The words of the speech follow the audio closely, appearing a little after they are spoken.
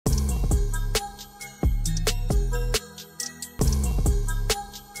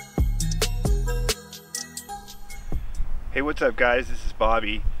Hey, what's up guys? This is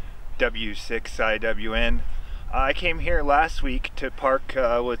Bobby, W6IWN. I came here last week to park,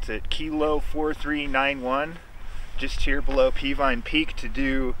 what's it, Kilo 4391, just here below Peavine Peak to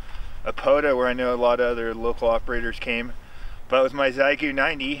do a POTA where I know a lot of other local operators came. But with my Xiegu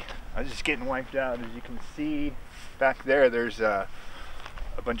G-90, I was just getting wiped out. As you can see back there, there's a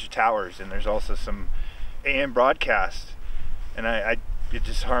bunch of towers, and there's also some AM broadcast. And it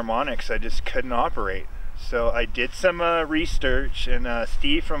just harmonics, I just couldn't operate. So I did some research, and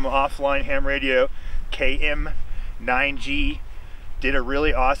Steve from Offline Ham Radio, KM9G, did a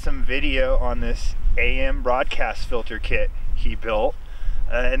really awesome video on this AM broadcast filter kit he built.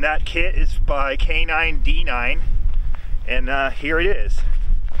 And that kit is by K9D9, and here it is.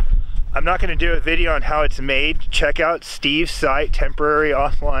 I'm not going to do a video on how it's made. Check out Steve's site, Temporary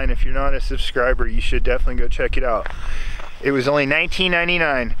Offline. If you're not a subscriber, you should definitely go check it out. It was only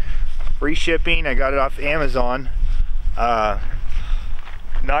 $19.99, free shipping. I got it off Amazon. Not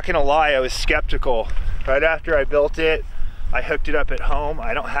gonna lie, I was skeptical. Right after I built it, I hooked it up at home.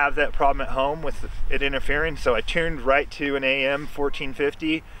 I don't have that problem at home with it interfering, so I tuned right to an AM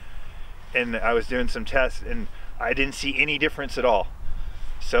 1450, and I was doing some tests, and I didn't see any difference at all.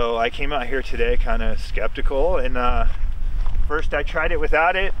 So I came out here today kind of skeptical, and first I tried it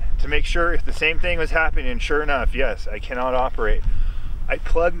without it to make sure if the same thing was happening, and sure enough, yes, I cannot operate. I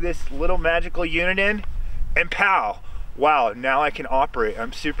plugged this little magical unit in, and pow! Wow, now I can operate.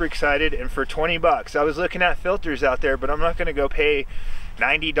 I'm super excited, and for 20 bucks, I was looking at filters out there, but I'm not gonna go pay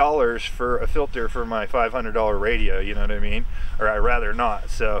 $90 for a filter for my $500 radio, you know what I mean? Or I'd rather not.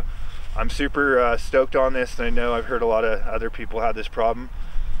 So I'm super stoked on this, and I know I've heard a lot of other people have this problem.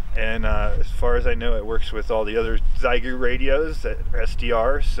 And as far as I know, it works with all the other Xiegu radios at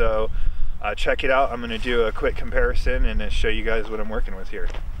SDR, so check it out. I'm going to do a quick comparison and show you guys what I'm working with here.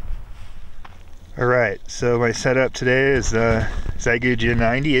 Alright, so my setup today is the Xiegu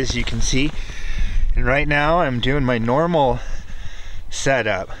G-90, as you can see. And right now I'm doing my normal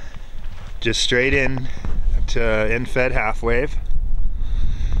setup, just straight in to end-fed half wave,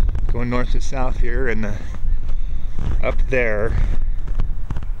 going north to south here, and up there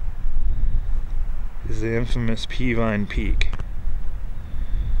is the infamous Peavine Peak.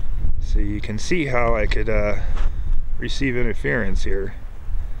 So you can see how I could receive interference here.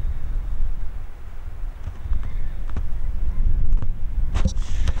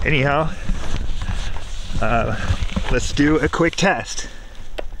 Anyhow, let's do a quick test.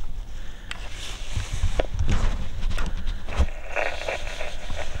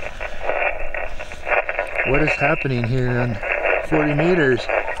 What is happening here on 40 meters?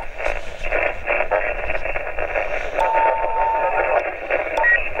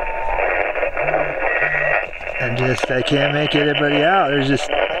 I can't make anybody out. There's just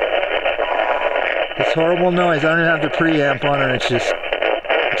this horrible noise. I don't have the preamp on it.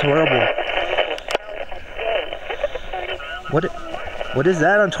 It's horrible. What is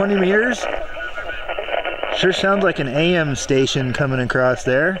that on 20 meters? Sure sounds like an AM station coming across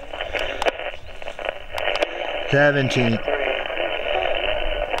there. 17.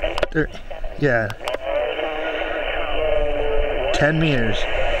 Yeah. 10 meters.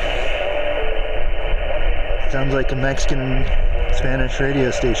 Sounds like a Mexican Spanish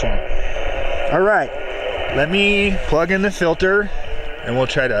radio station. All right, let me plug in the filter and we'll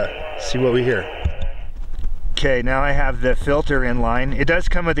try to see what we hear. Okay, now I have the filter in line. It does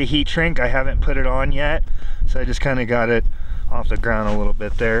come with a heat shrink. I haven't put it on yet, so I just kind of got it off the ground a little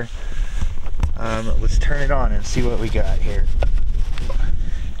bit there. Let's turn it on and see what we got here.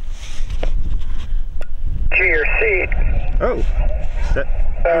 To your seat. Oh, look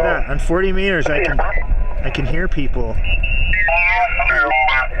at that. On 40 meters, I can hear people.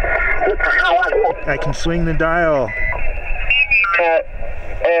 I can swing the dial.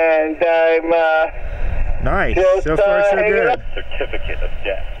 And I'm nice. So far so good. Certificate of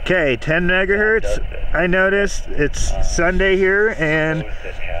death. Okay, 10 megahertz. I noticed it's Sunday here, and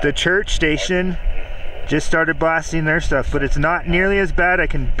the church station just started blasting their stuff, but it's not nearly as bad. I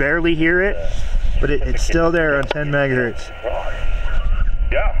can barely hear it, but it's still there on 10 megahertz.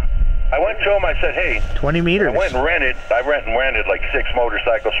 Yeah. I went to him, I said, hey, 20 meters. I went and rented like 6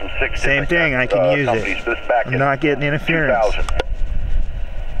 motorcycles from 6 Same thing, I can use it. This back I'm not getting interference. 2000.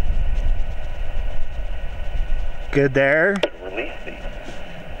 Good there.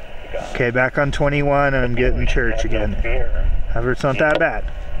 Okay, back on 21, I'm getting church again. However, it's not that bad.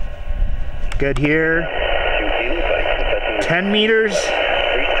 Good here. 10 meters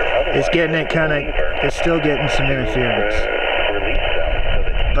is getting it it's still getting some interference.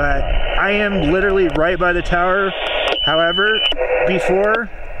 But I am literally right by the tower. However, before,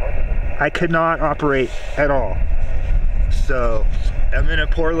 I could not operate at all. So I'm in a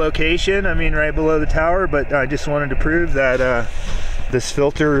poor location, I mean right below the tower, but I just wanted to prove that this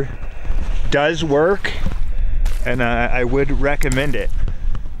filter does work, and I would recommend it.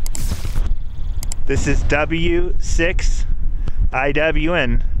 This is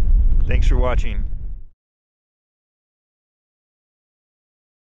W6IWN. Thanks for watching.